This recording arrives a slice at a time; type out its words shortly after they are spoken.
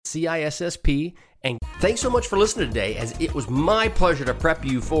CISSP. And thanks so much for listening today, as it was my pleasure to prep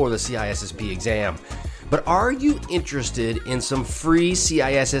you for the CISSP exam. But are you interested in some free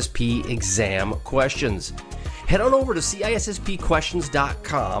CISSP exam questions? Head on over to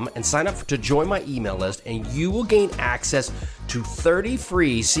CISSPquestions.com and sign up to join my email list, and you will gain access to 30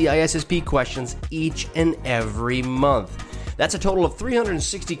 free CISSP questions each and every month. That's a total of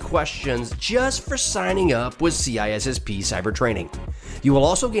 360 questions just for signing up with CISSP Cyber Training. You will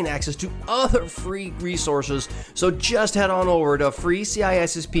also gain access to other free resources, so just head on over to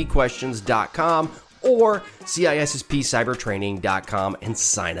freeCISSPquestions.com or CISSPcybertraining.com and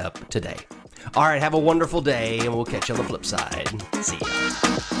sign up today. All right, have a wonderful day, and we'll catch you on the flip side. See ya.